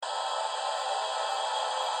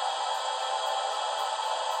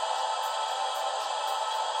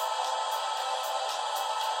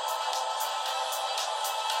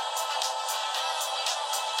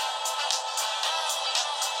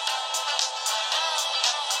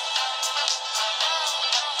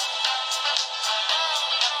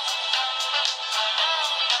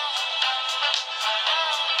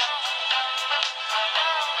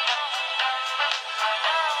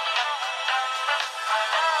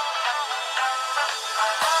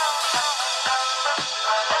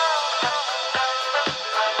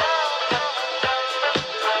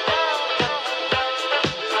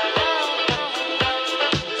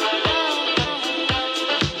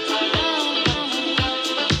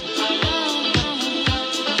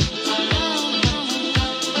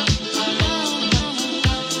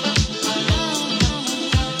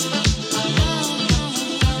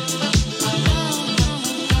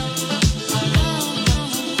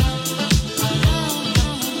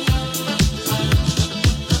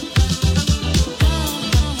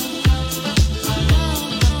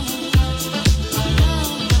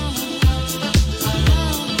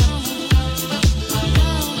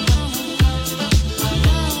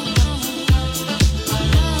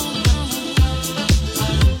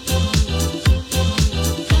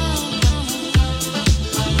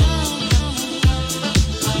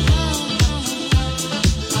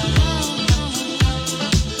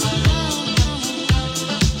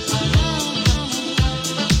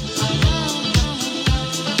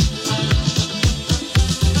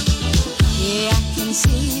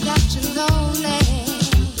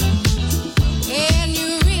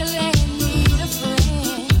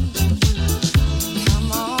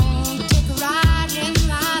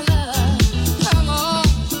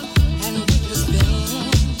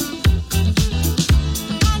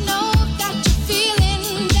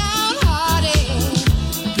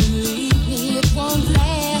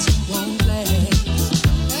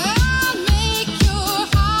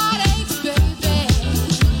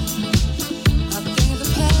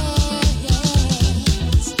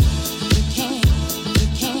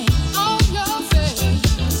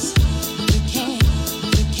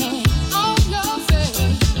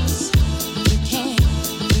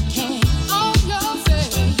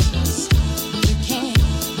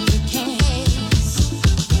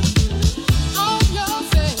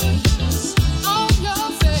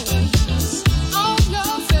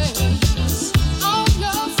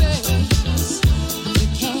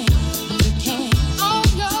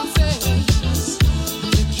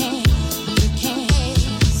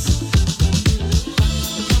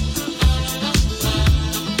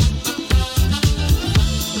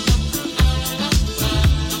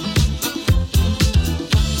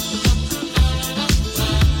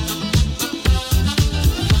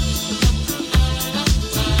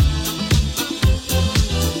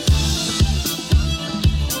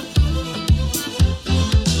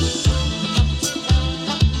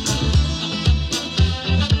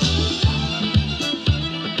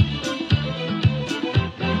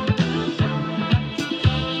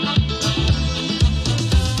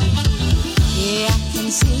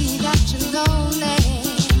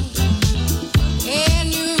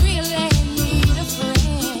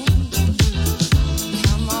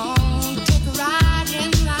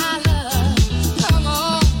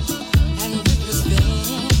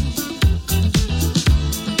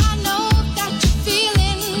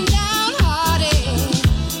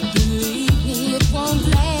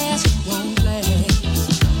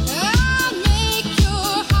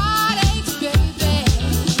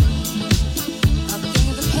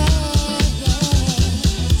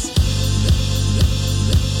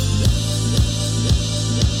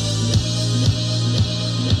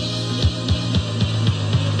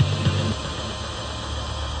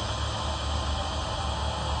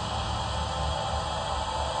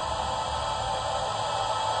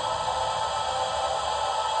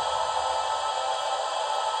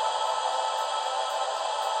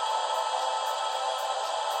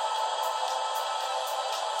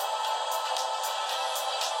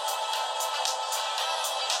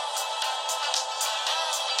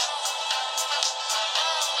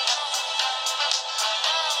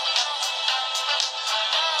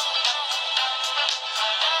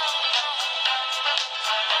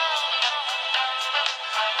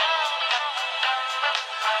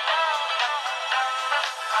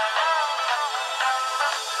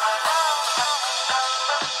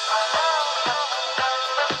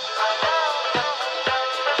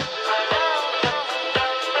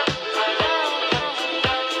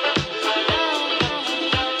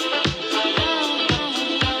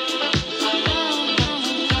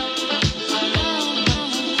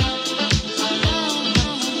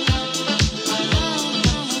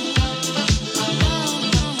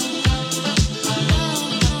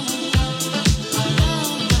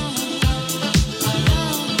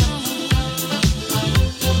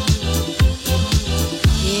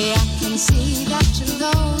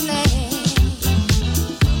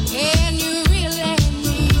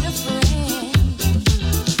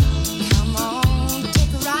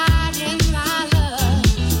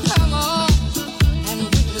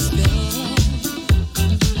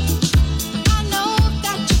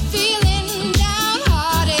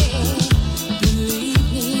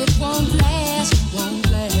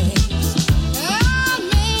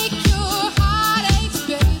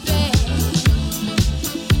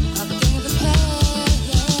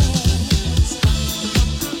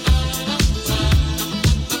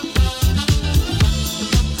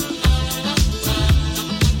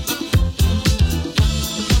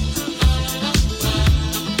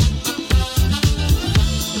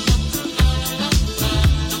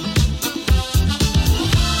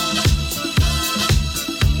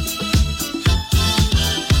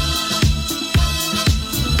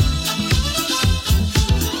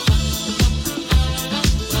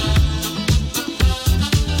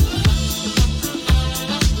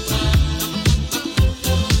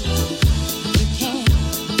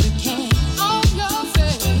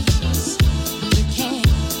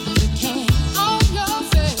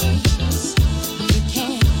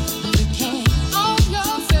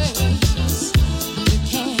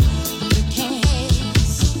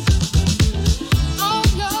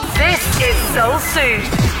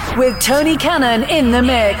with Tony Cannon in the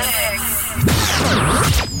mix.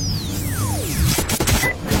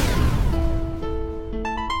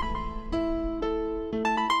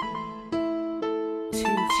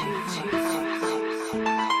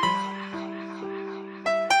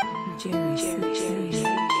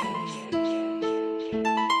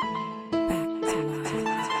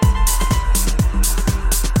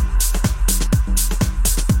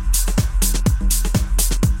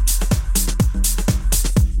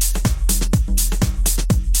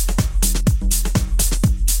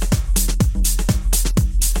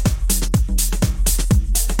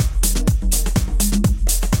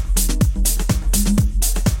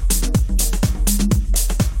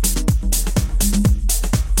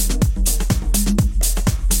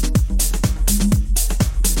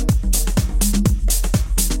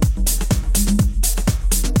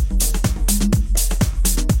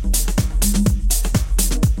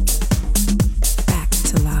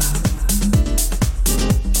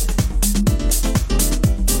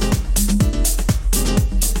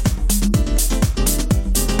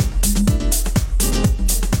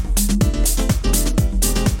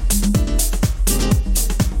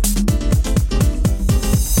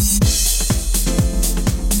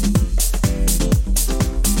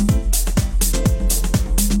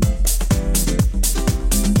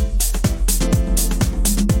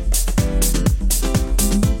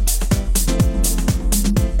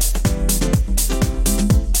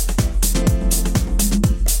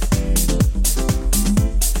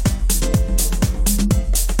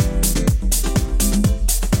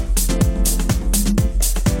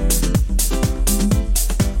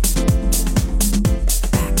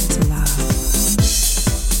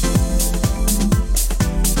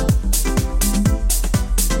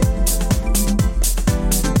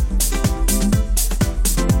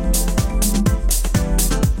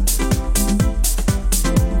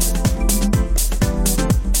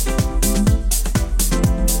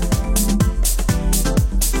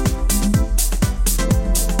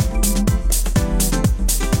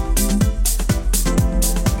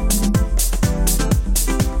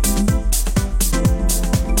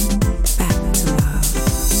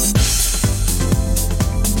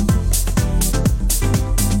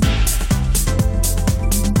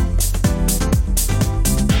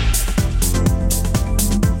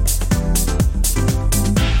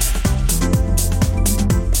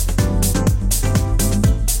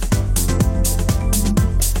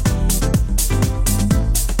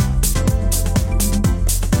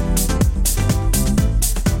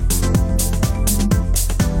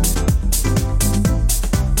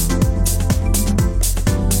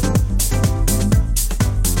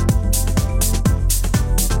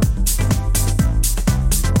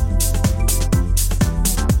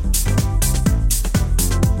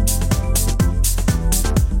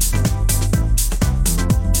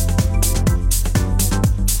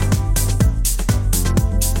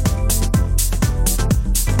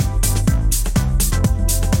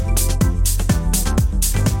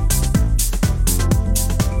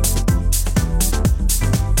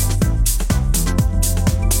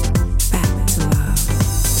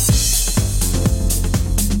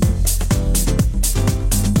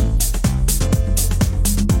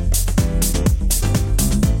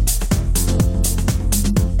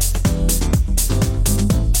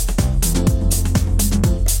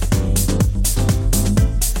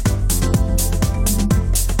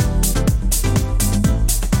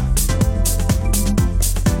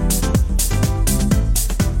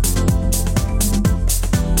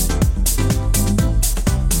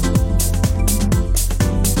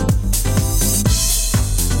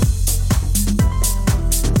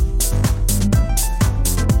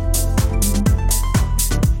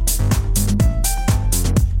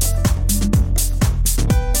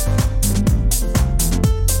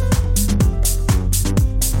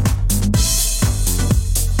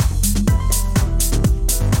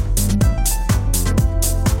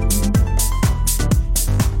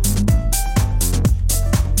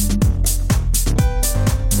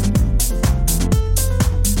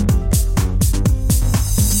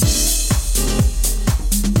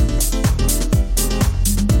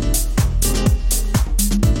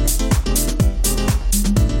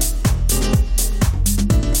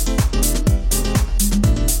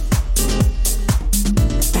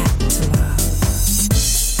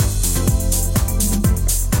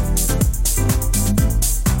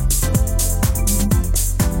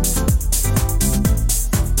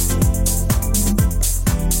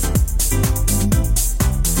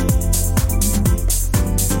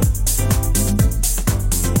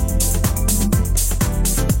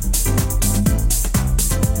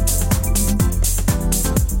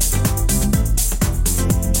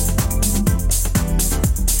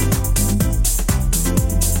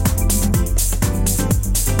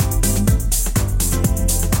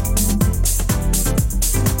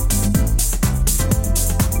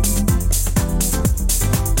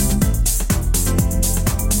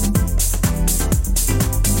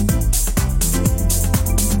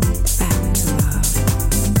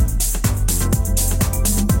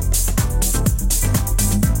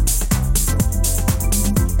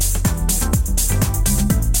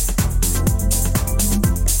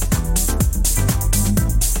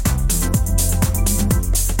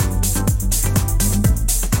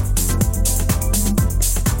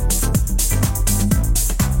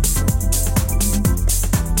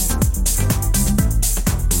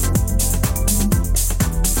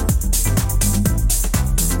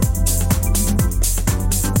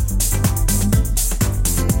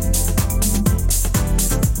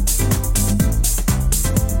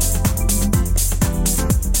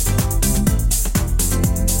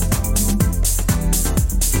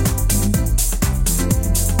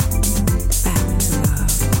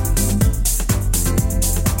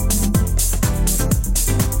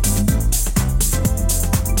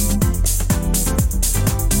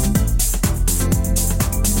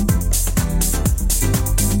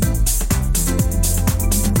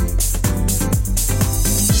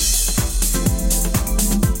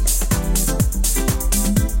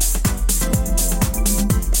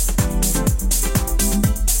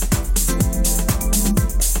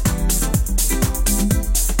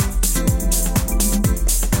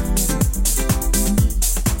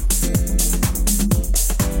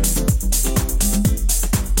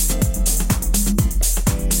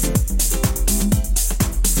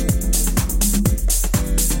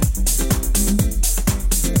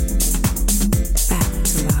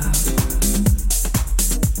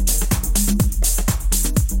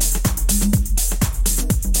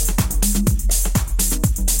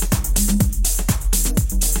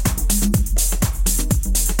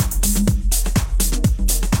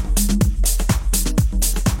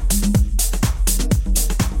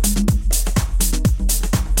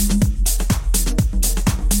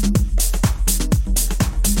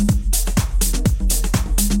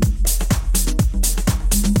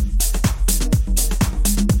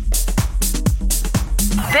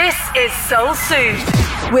 Soul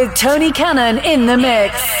Soup with Tony Cannon in the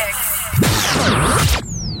mix.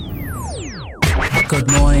 Good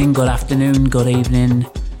morning, good afternoon, good evening.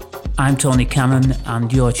 I'm Tony Cannon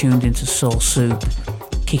and you're tuned into Soul Soup.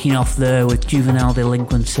 Kicking off there with Juvenile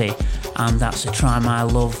Delinquency, and that's a Try My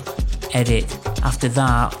Love edit. After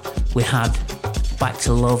that, we had Back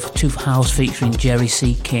to Love, Two for House featuring Jerry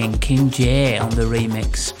C. King, King J on the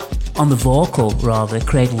remix. On the vocal, rather,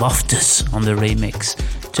 Craig Loftus on the remix.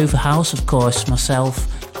 Two for House, of course, myself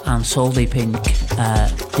and Soul Deep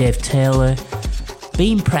Inc., Dave Taylor.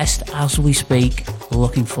 Being pressed as we speak,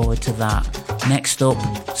 looking forward to that. Next up,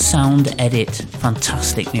 Sound Edit,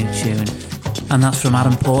 fantastic new tune. And that's from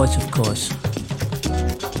Adam Port, of course.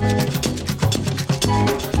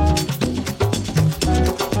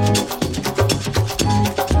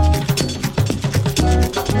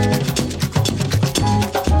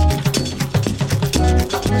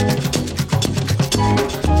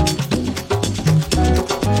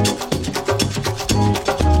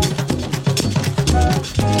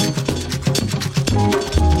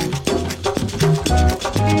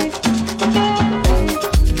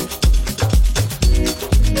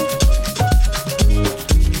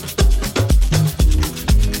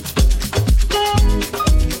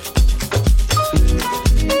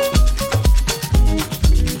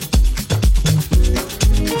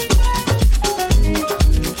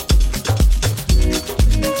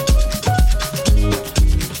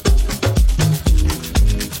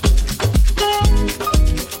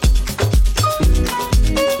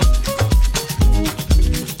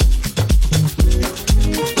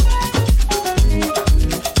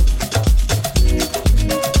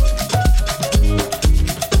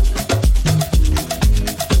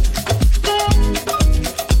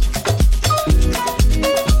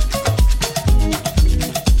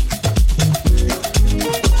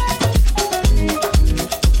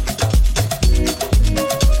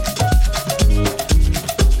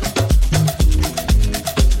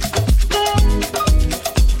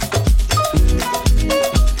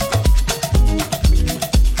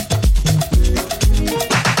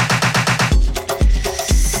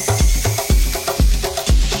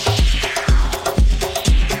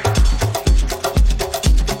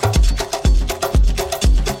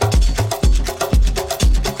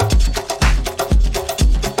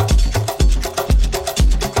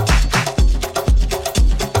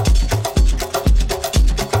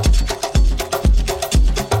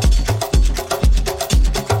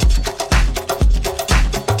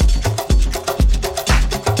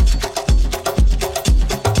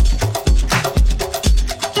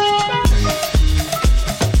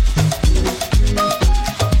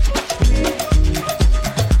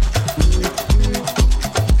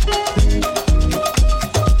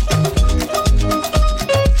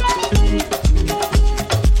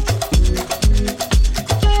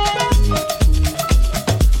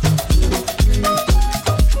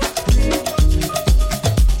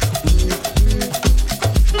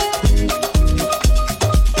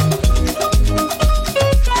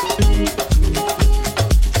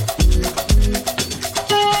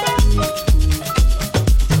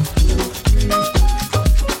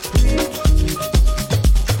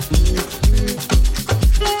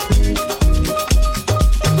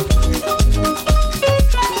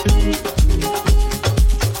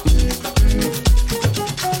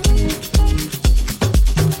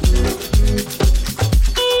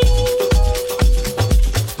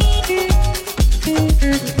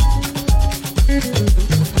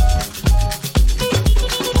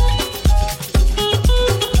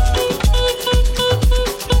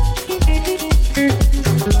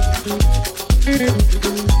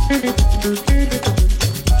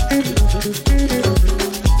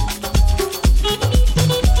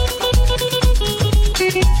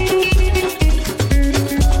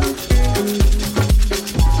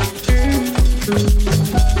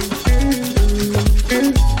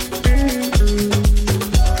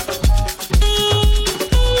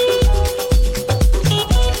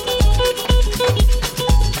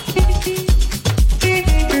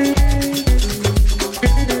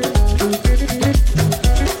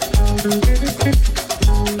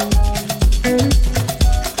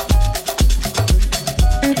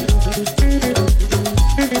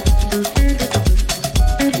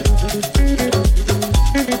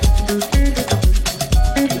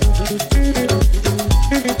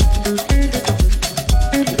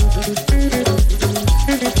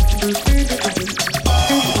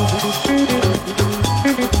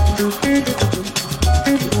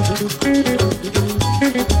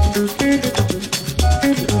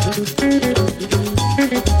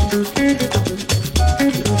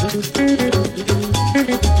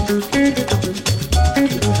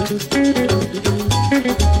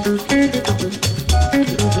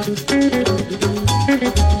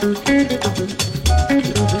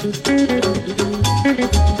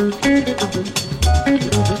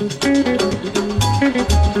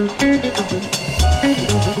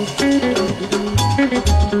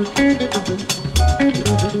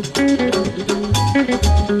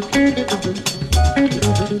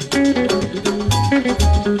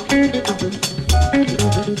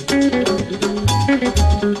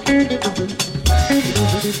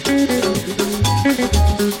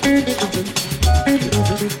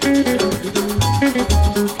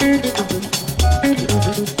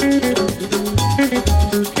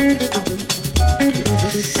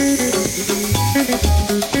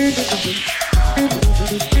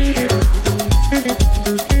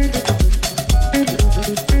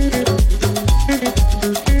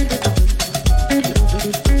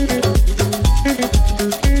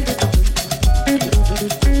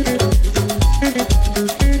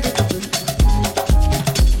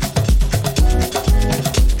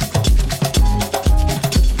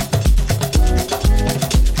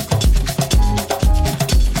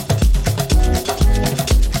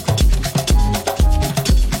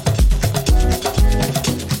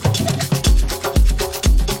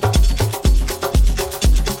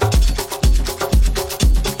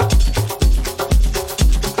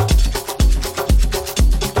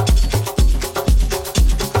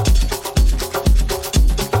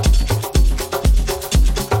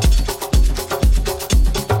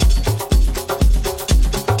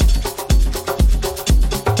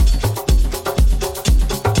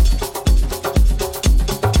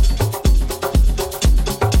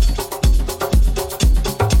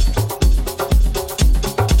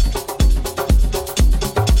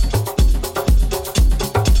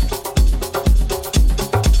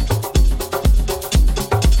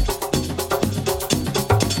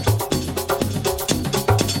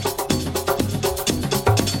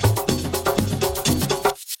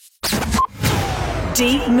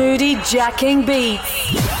 Deep, moody, jacking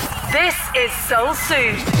beats. This is Soul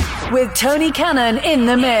Suit with Tony Cannon in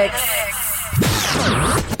the mix.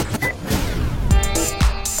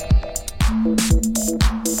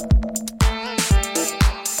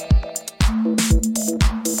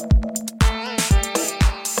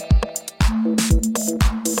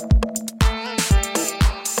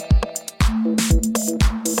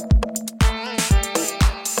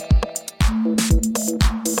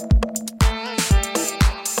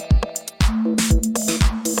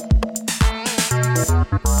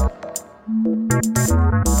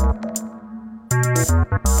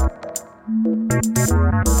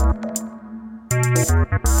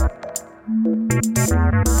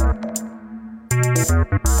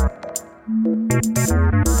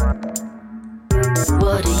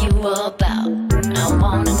 What are you about? I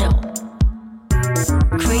wanna know.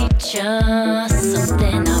 Creature,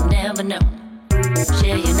 something I've never known.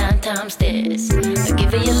 Share your 9 times stairs, I'll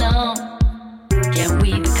give it your long. Can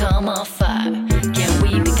we become a fire? Can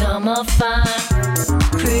we become a fire?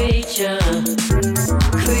 Creature,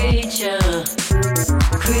 creature,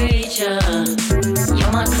 creature.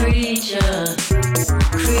 You're my creature,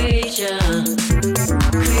 creature,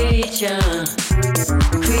 creature,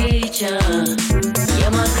 creature.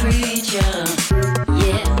 You're my creature.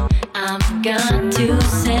 Yeah, I've got to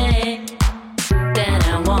say that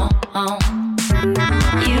I want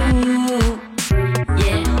you.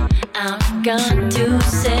 Yeah, I've got to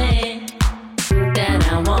say that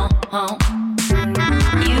I want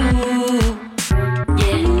you.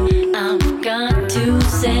 Yeah, I've got to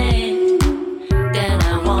say that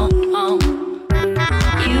I want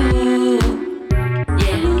you.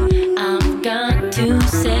 Yeah, I've got to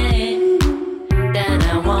say that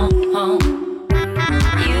I want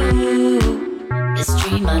you. This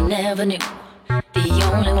dream I never knew, the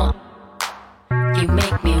only one. You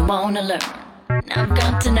make me wanna learn. I've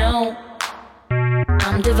got to know.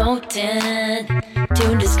 I'm devoted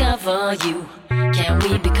to discover you. Can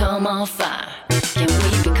we become a fire? Can we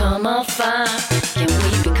become a fire? Can we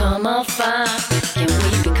become a fire? Can we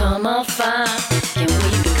become a fire? Can we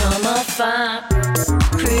become a fire?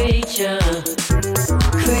 Creature,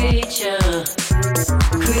 creature,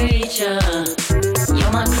 creature.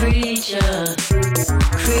 You're my creature,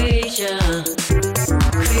 creature,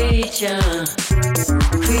 creature,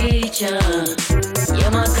 creature.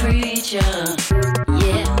 You're my creature.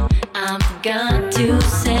 Yeah, I've got to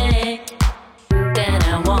say that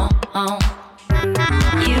I want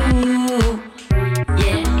you.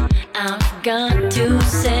 Yeah, I've got to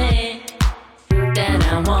say that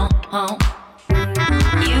I want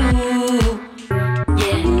you.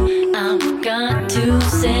 Yeah, I've got to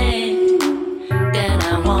say that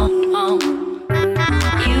I want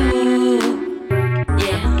you.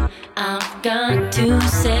 Yeah, I've got to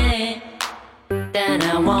say that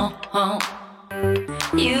I want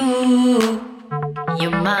you.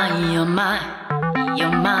 You're mine, you're mine,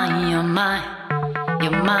 you're mine, you're mine,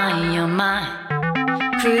 you're mine, you're mine.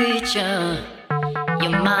 creature.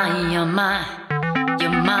 You're mine, you're mine,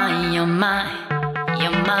 you're mine, you're mine,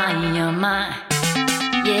 you're mine, you're mine.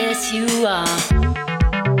 Yes, you are.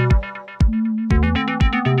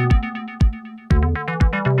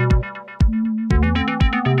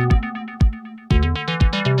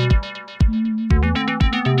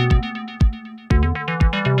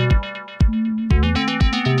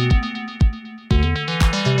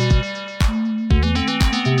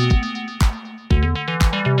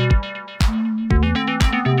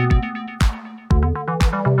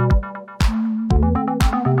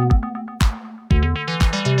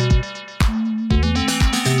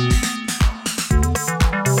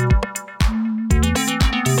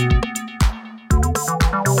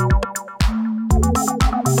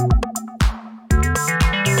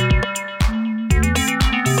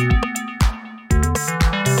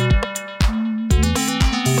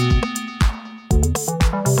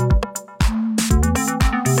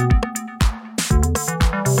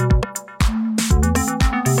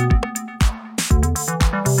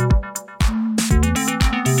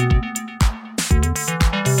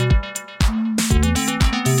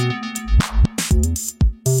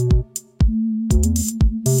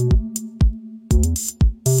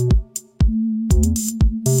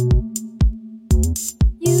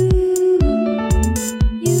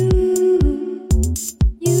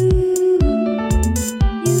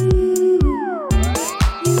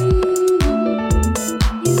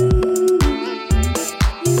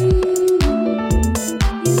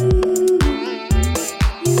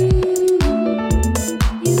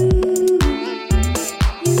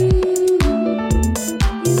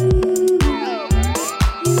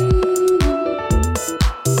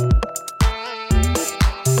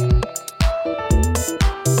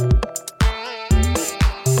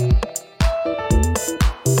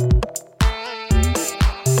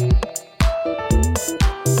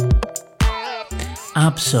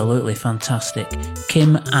 Absolutely fantastic.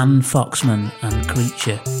 Kim Ann Foxman and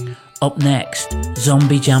Creature. Up next,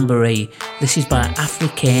 Zombie Jamboree. This is by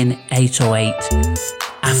African 808.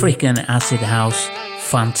 African Acid House.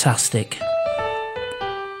 Fantastic.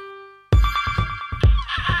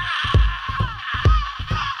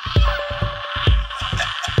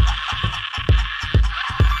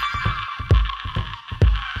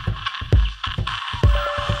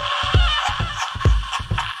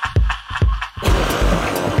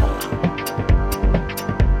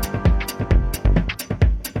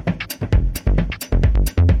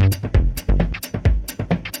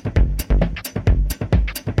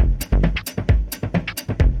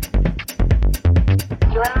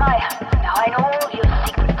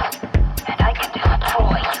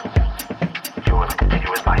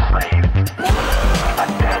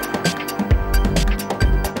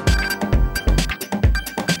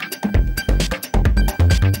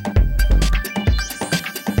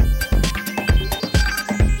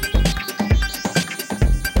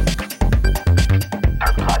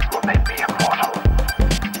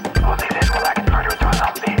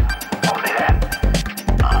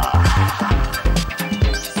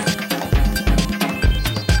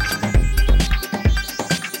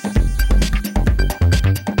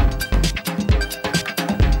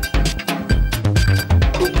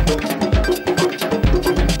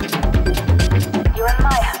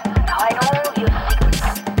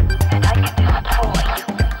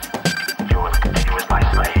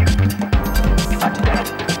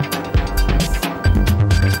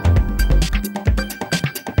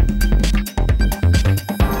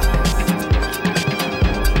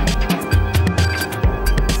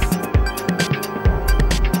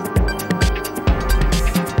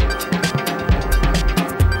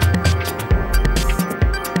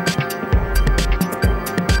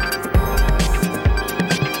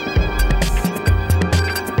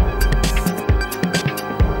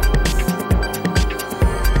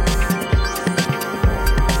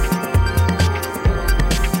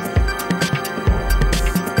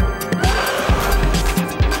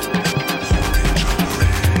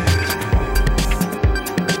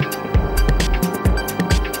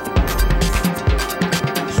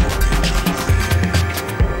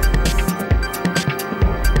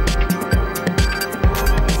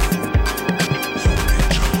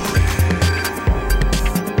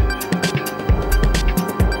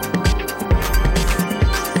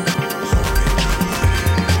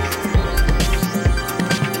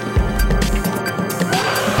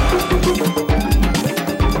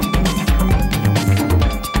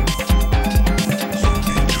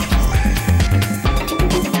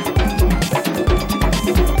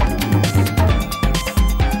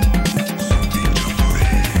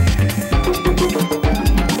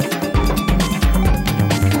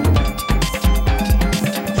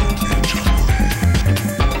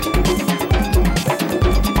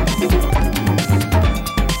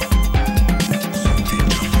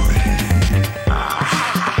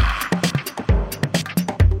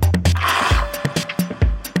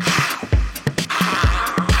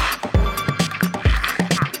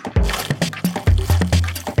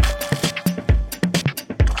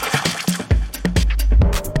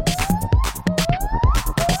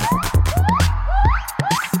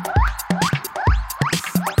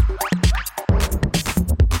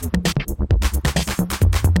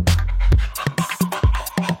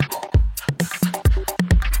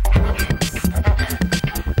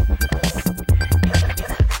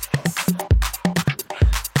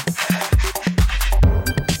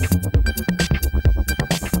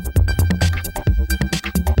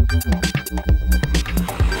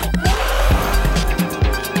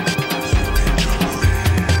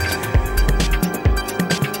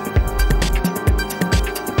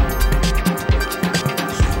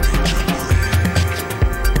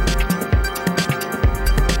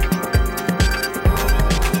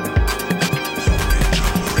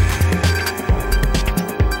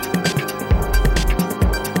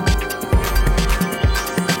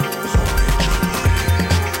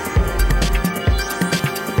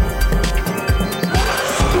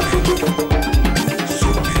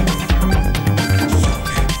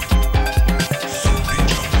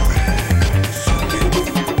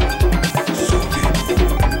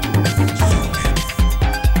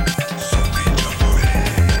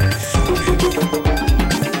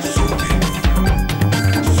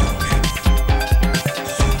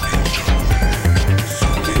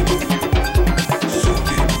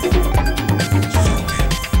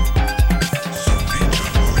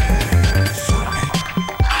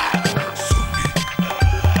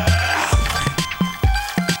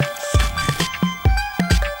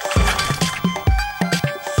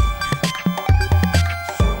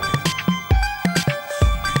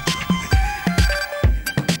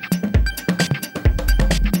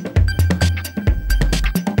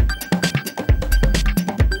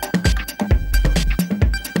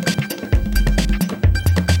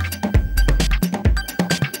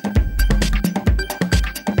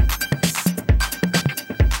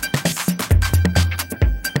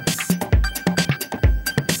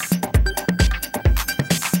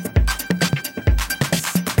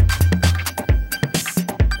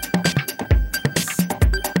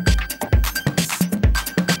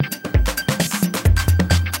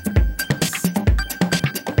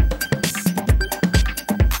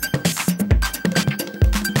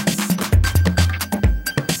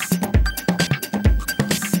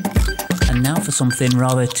 something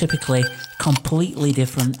rather typically completely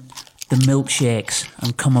different, the Milkshakes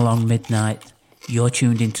and Come Along Midnight. You're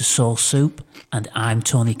tuned into Soul Soup, and I'm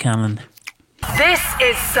Tony Cannon. This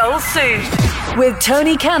is Soul Soup with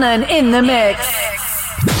Tony Cannon in the mix.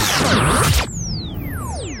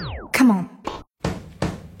 Come on.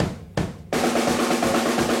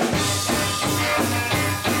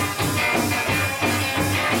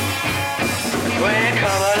 When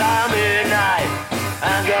come along midnight,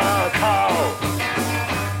 I'm gonna call.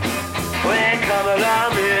 When come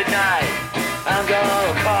along midnight, I'm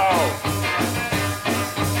gonna call.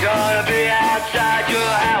 Gonna be outside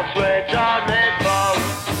your house when darkness falls.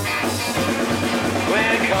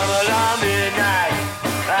 When come along midnight,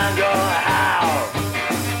 I'm gonna howl.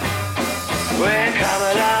 When come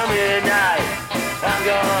along midnight, I'm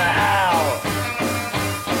gonna howl.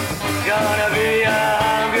 Gonna be a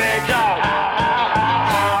hungry dog.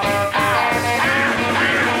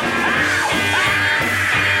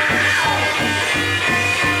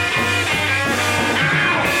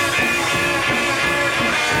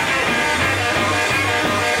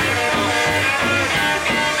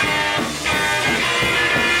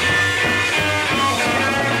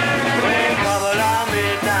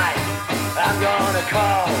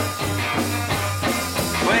 Call.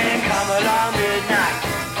 When come along midnight,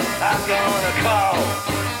 I'm gonna call.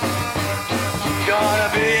 Gonna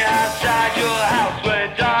be outside your house when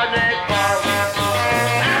darkness falls.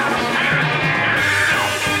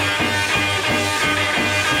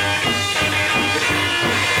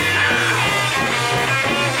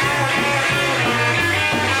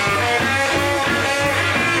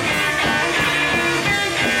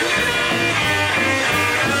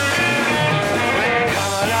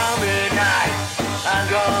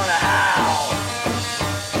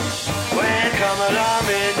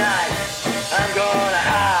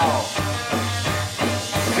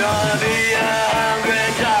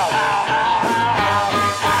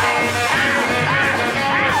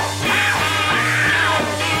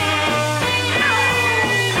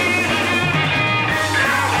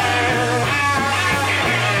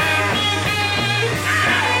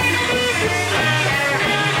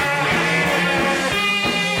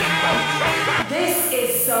 This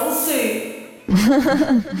is Soul Soup.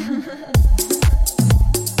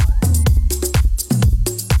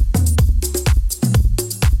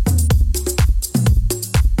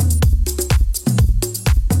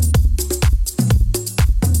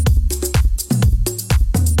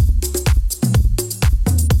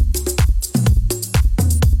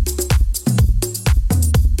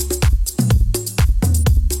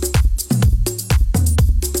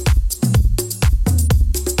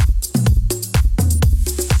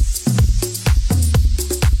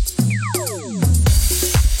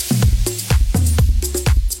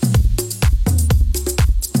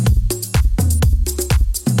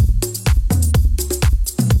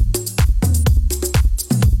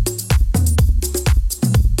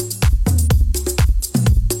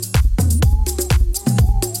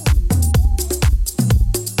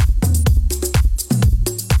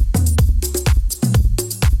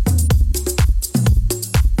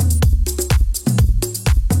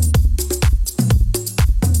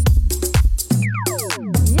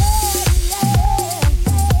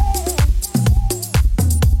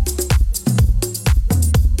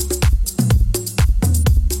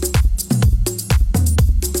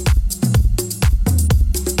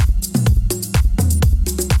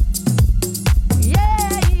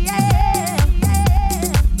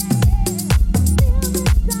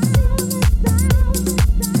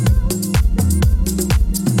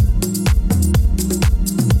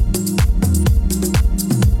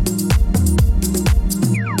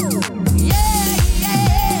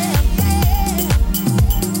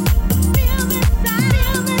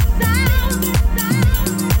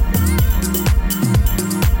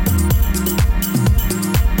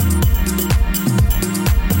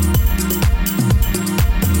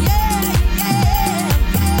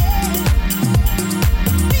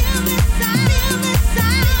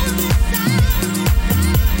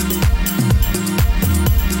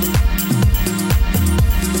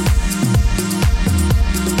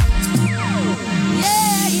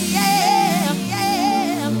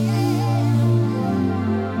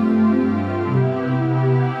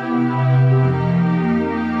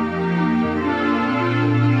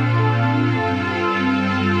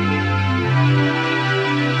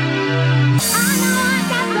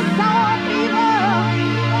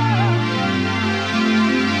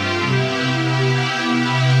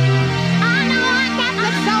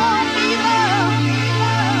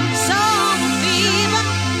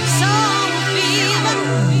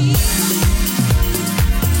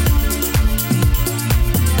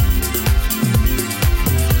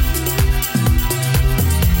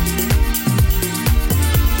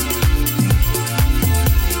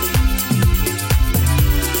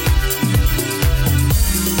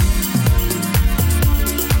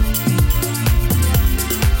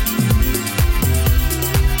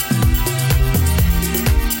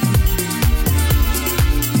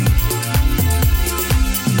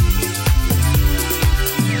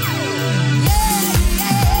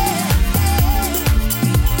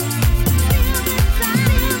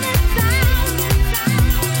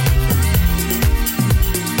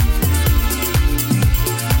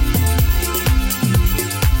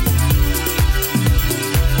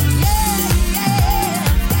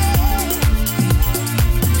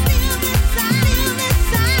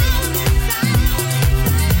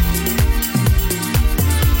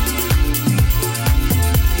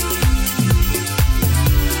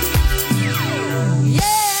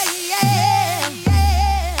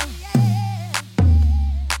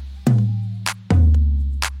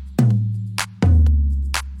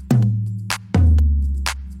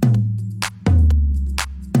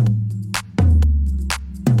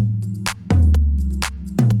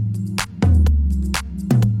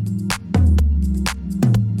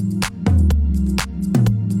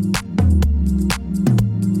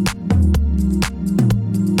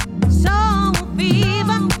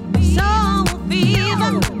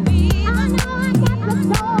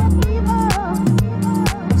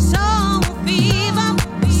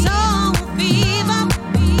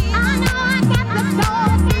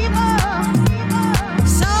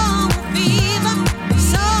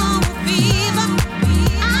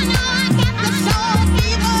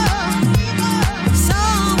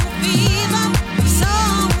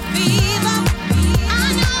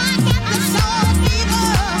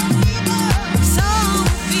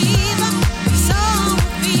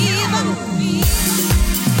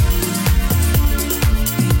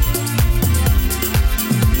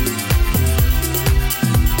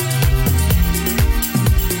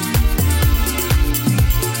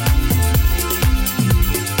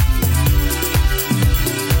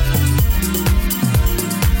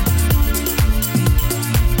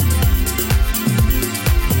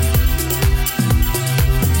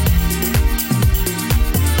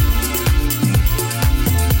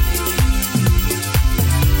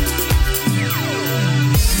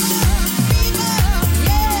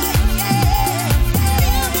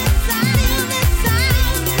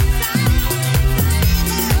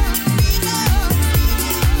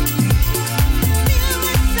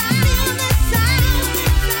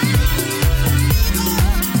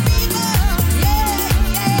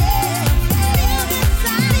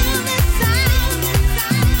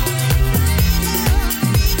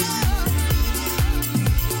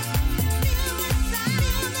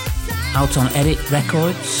 out on Edit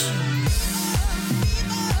Records.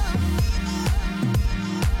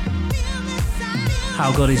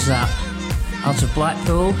 How good is that? Out of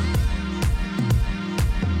Blackpool,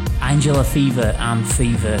 Angela Fever and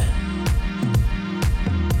Fever.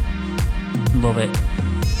 Love it.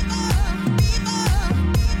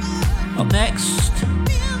 Up next,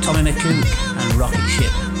 Tommy McCook and Rocket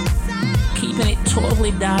Ship. Keeping it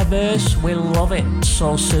totally diverse, we love it.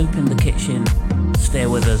 Soul Soup in the kitchen. Stay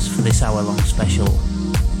with us for this hour-long special.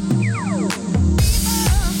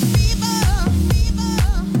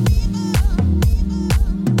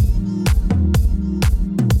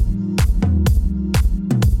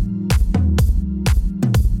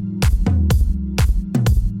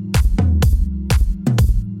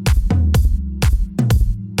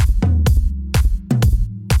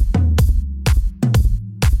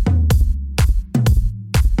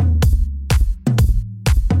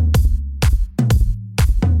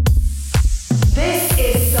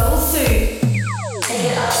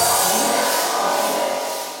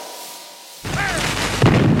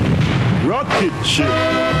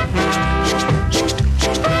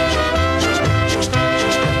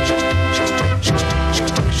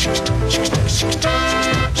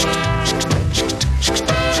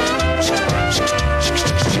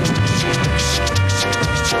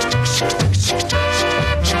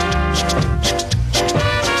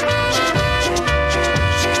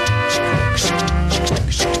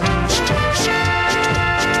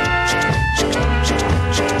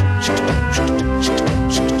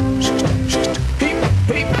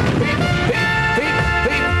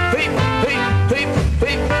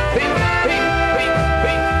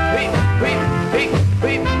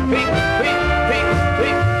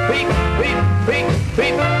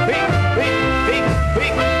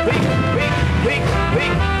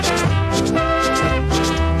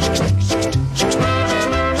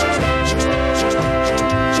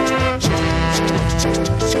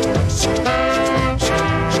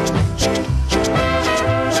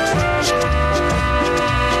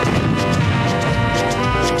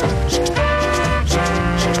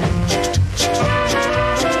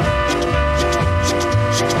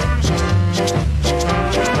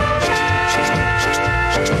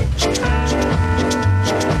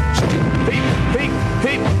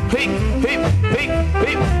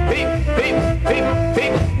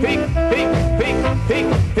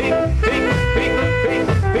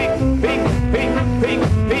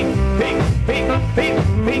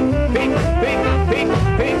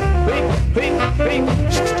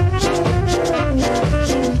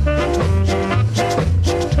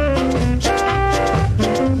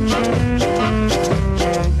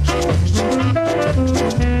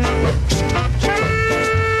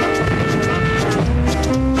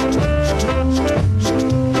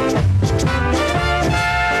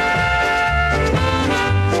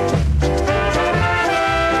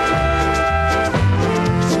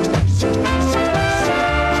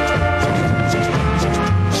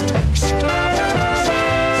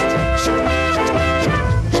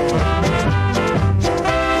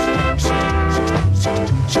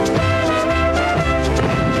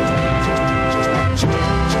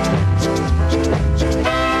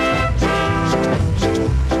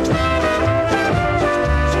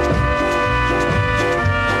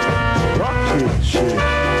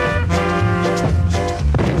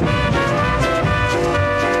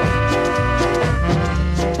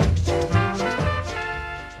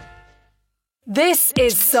 This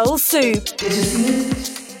is Soul Soup.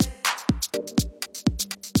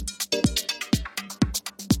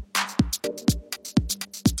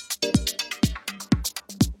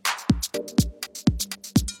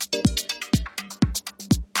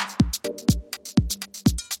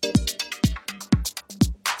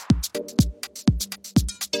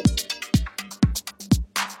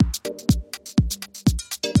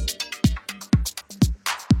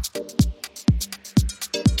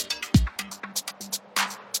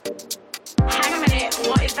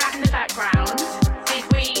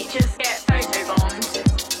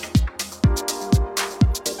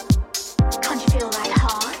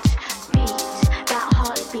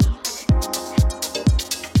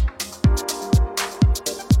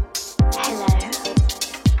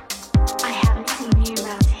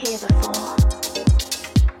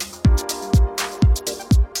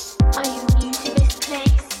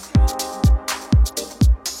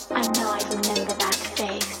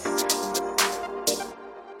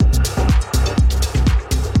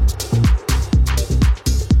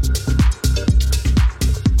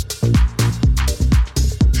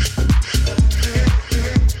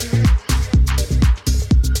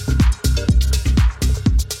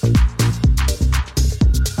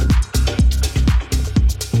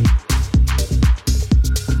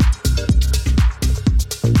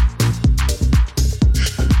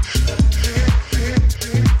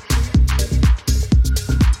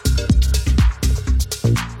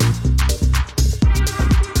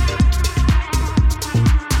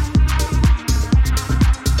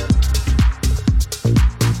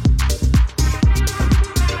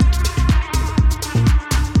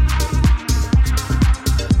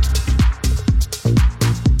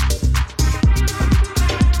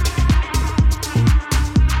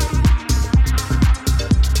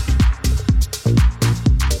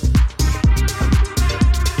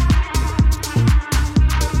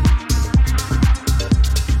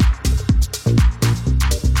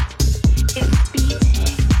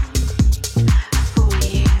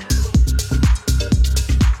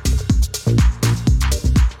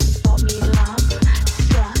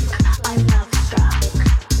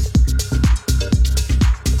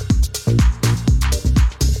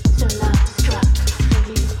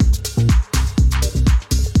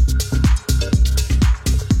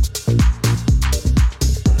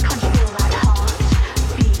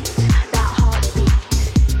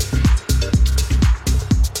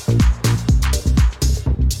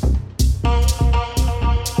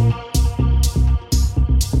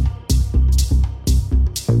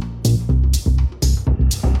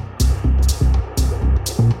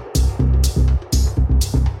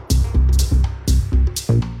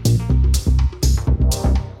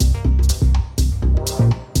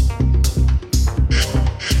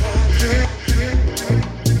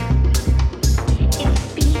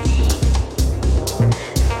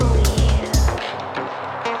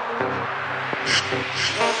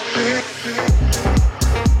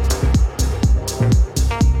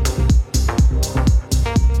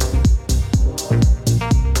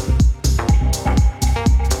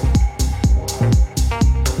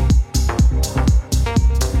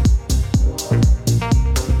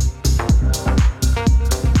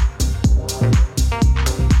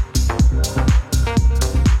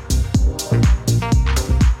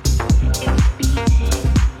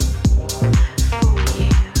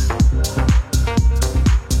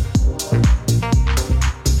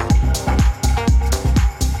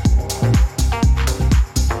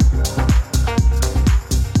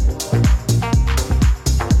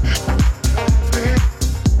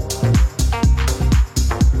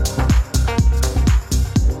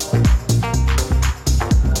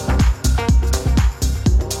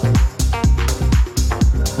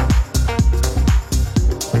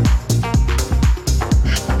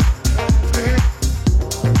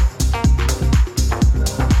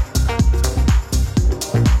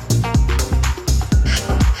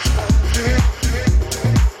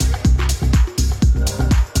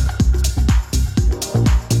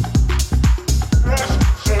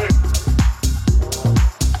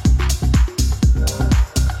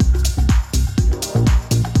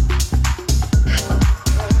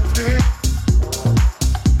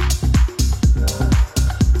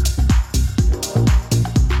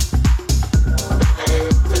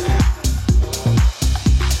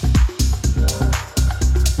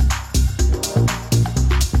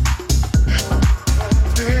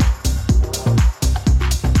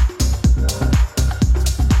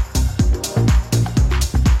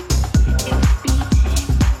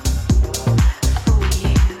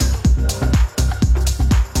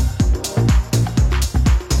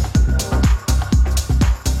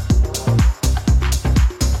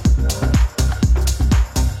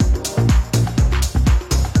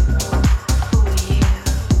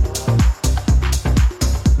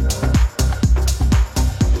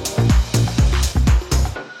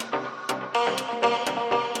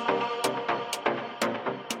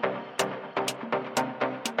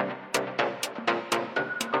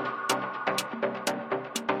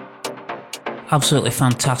 Absolutely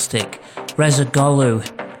fantastic. Reza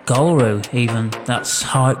Golru even, that's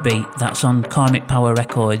Heartbeat, that's on Karmic Power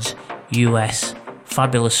Records, US.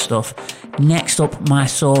 Fabulous stuff. Next up, My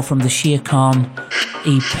Soul from the Shere Khan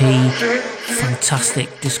EP.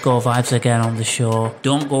 Fantastic disco vibes again on the show.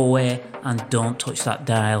 Don't go away and don't touch that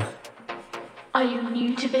dial. Are you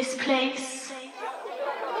new to this place?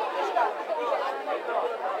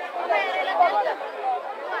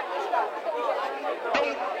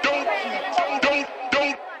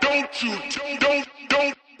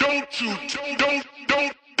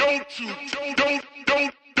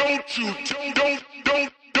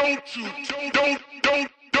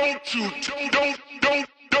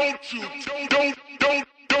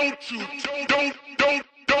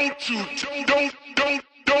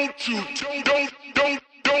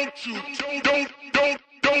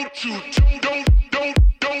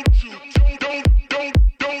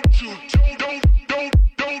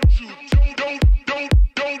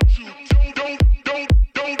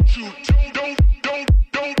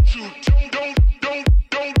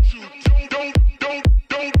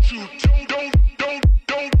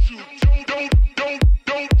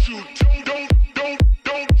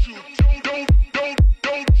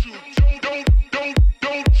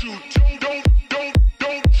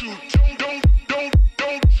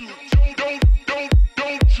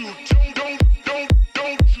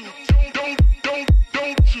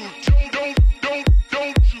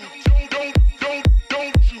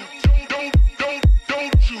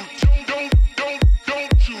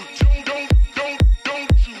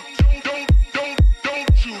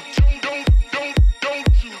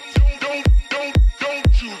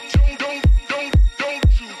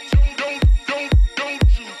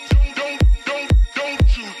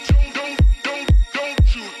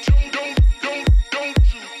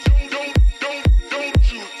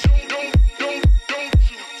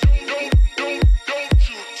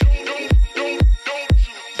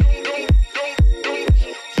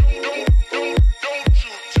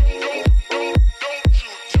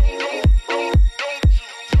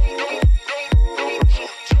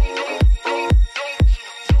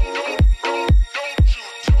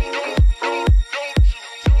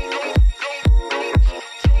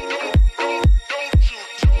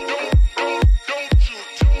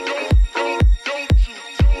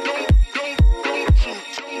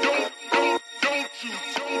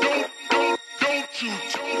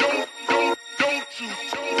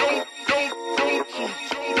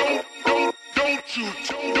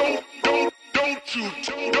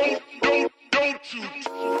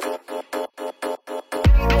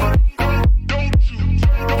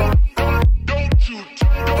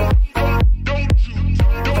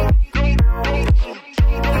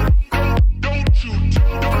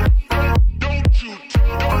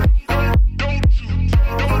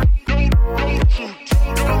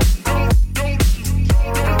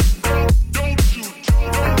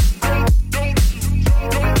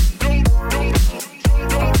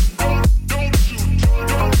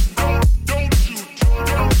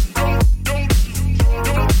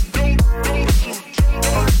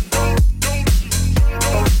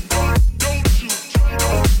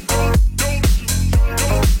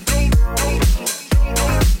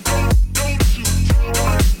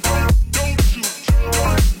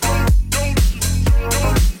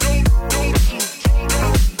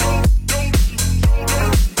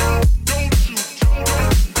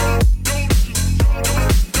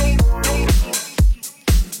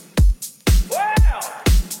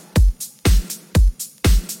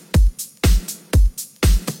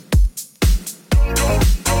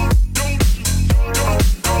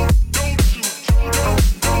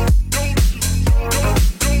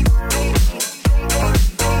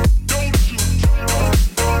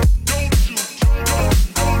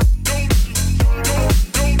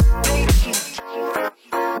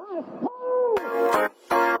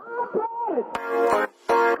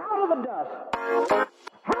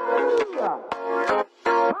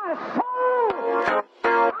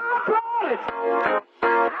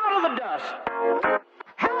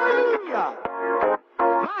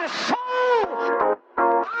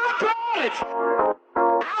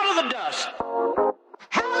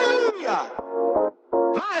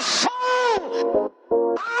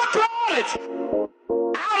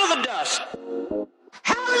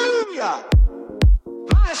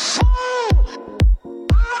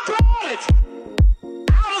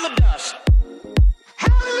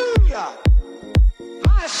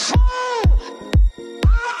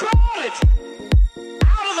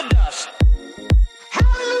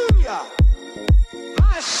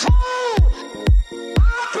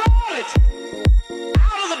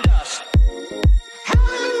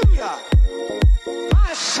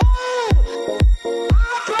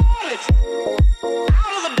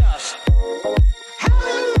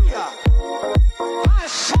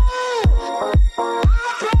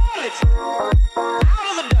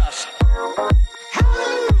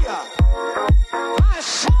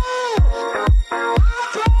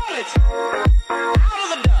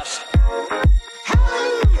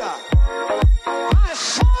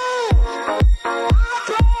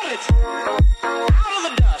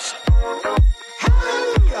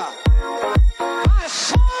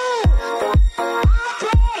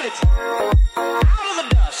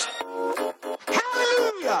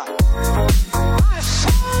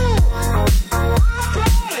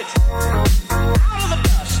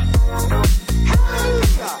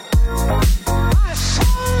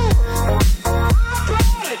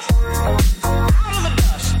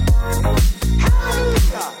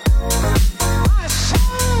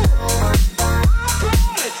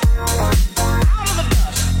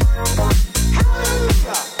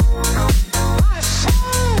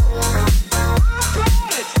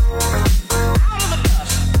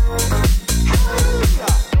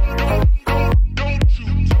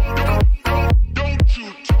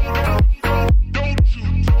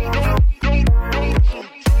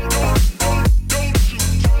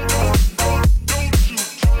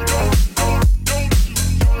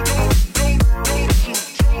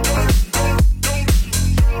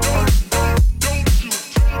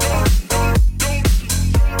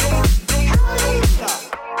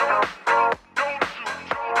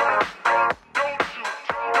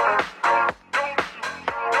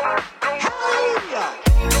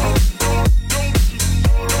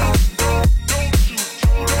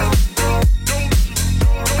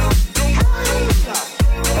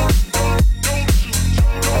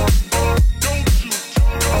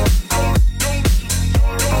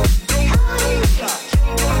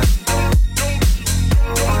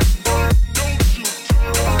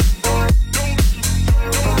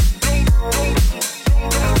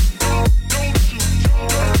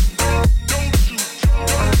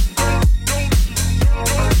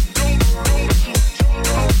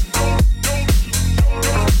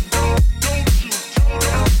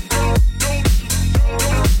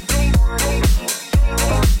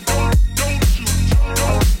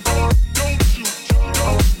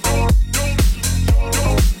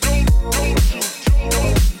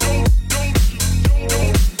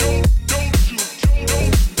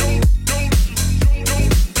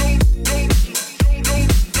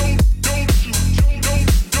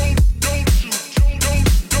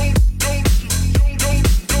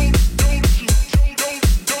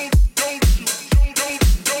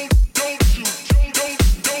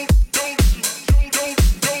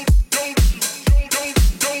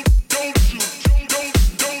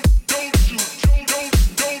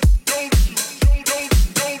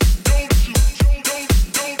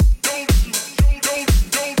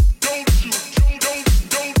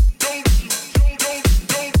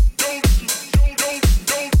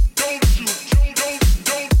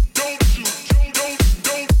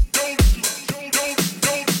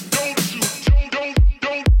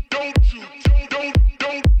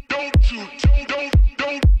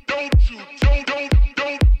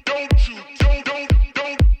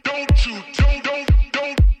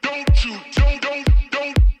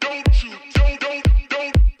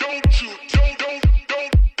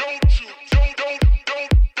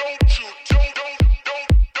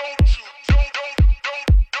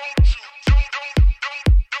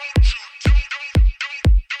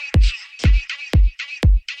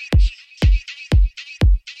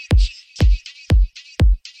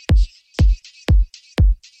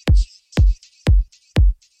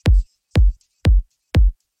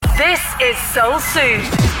 This is Soul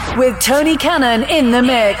Suit with Tony Cannon in the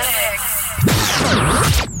mix.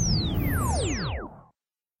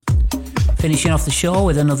 Finishing off the show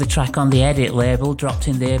with another track on the Edit label, dropped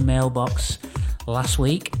in their mailbox last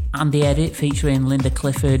week. And the Edit featuring Linda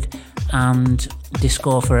Clifford and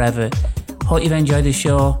Disco Forever. Hope you've enjoyed the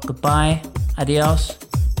show. Goodbye, adios,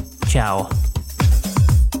 ciao.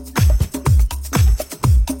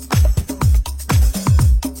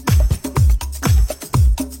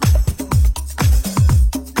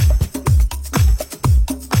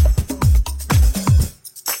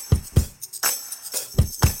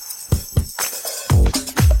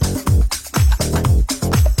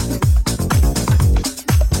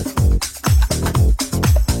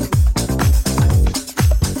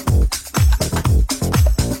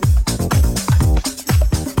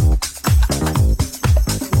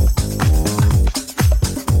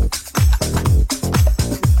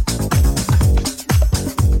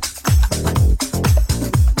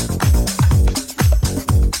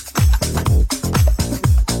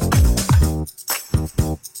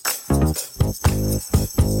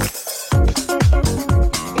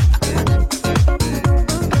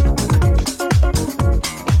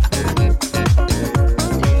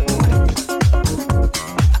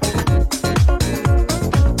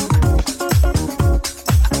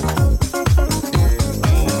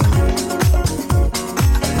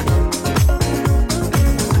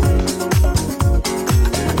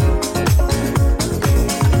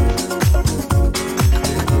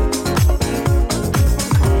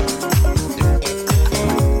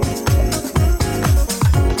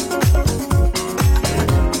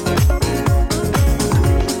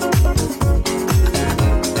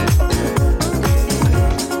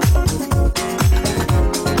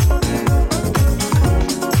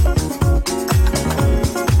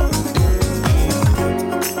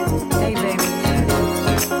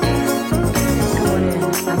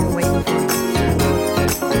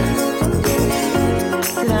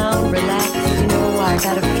 I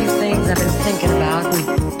got a few things I've been thinking about,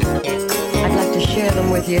 and I'd like to share them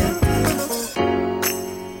with you.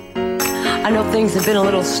 I know things have been a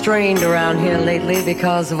little strained around here lately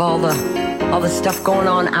because of all the stuff going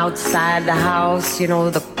on outside the house, you know,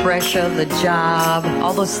 the pressure, the job,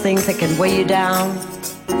 all those things that can weigh you down.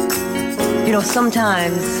 You know,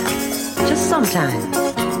 sometimes, just sometimes,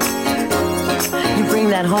 you bring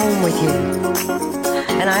that home with you.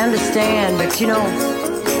 And I understand, but you know,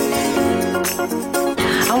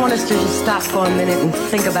 I want us to just stop for a minute and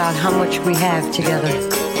think about how much we have together.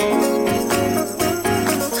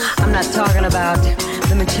 I'm not talking about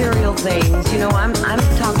the material things, you know, I'm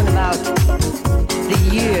talking about the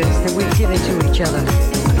years that we've given to each other.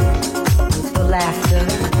 The laughter,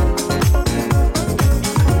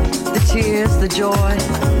 the tears, the joy,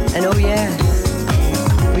 and oh yes,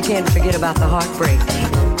 we can't forget about the heartbreak.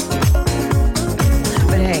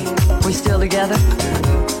 But hey, we're still together.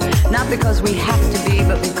 Not because we have to be,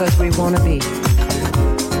 but because we want to be.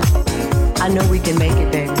 I know we can make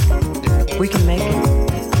it, baby. We can make it.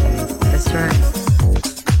 That's right.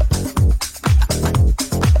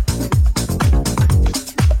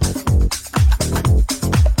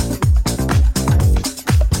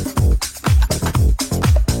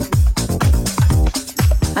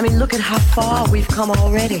 I mean, look at how far we've come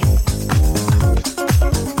already.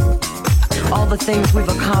 All the things we've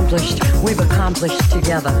accomplished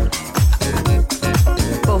together.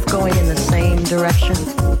 Both going in the same direction,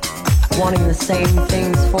 wanting the same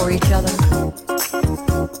things for each other.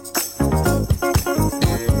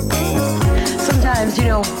 Sometimes, you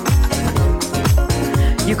know,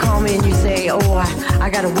 you call me and you say, oh, I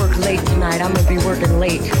gotta work late tonight, I'm gonna be working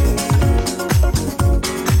late.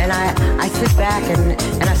 And I sit back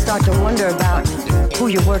and I start to wonder about who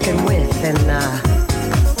you're working with and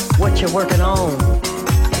what you're working on.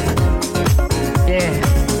 Yeah.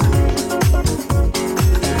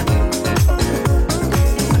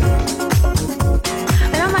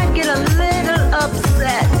 And I might get a little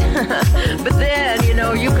upset, but then, you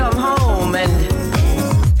know, you come home and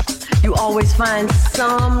you always find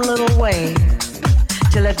some little way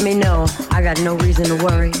to let me know I got no reason to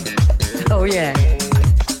worry. Oh yeah.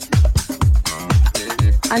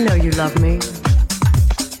 I know you love me.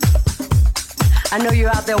 I know you're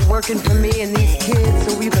out there working for me and these kids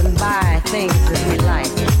so we can buy things that we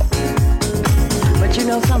like. But you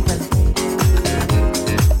know something?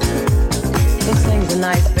 Those things are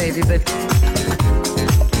nice, baby, but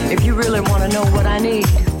if you really want to know what I need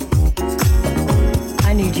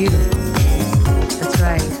you. That's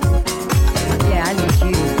right. Yeah, I need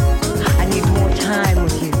you. I need more time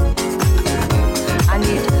with you. I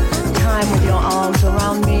need time with your arms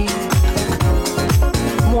around me.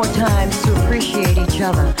 More time to appreciate each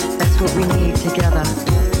other. That's what we need together.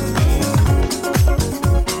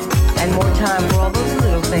 And more time for all those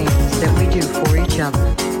little things that we do for each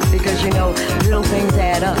other. Because you know, little things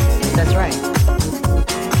add up. That's right.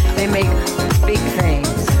 They make big things.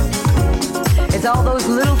 It's all those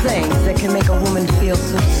little things that can make a woman feel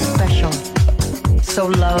so special, so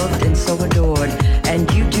loved and so adored. And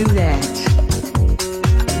you do that.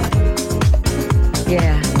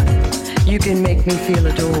 Yeah, you can make me feel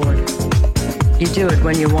adored. You do it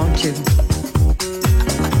when you want to.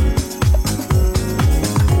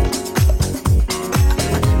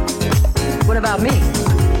 What about me?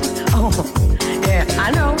 Oh, yeah,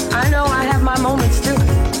 I know, I have my moments too.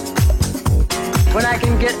 When I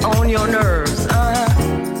can get on your nerves,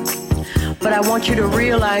 But I want you to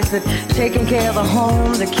realize that taking care of the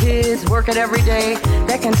home, the kids, working every day,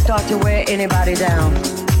 that can start to wear anybody down.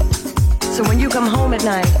 So when you come home at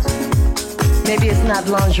night, maybe it's not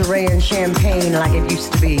lingerie and champagne like it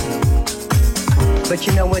used to be. But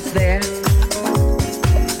you know what's there?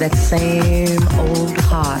 That same old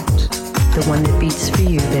heart, the one that beats for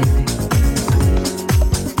you, baby.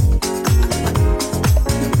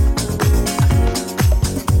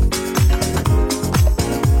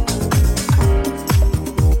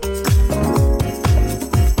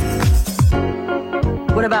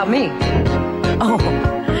 What about me? Oh,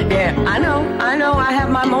 yeah, I know, I have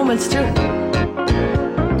my moments too.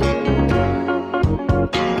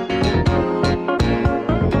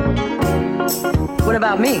 What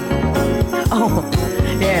about me? Oh,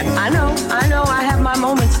 yeah, I know, I have my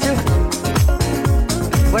moments too.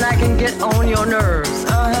 When I can get on your nerves,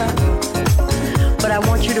 But I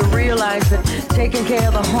want you to realize that taking care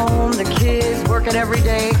of the home, the kids, working every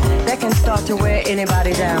day, that can start to wear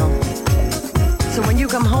anybody down. So when you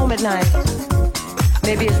come home at night,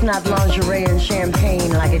 maybe it's not lingerie and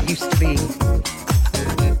champagne like it used to be.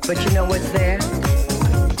 But you know what's there?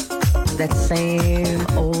 That same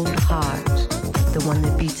old heart, the one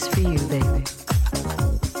that beats for you, baby.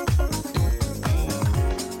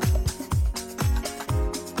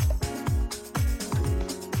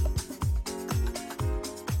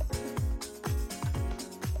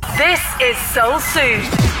 This is Soul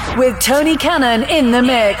Suit with Tony Cannon in the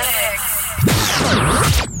mix.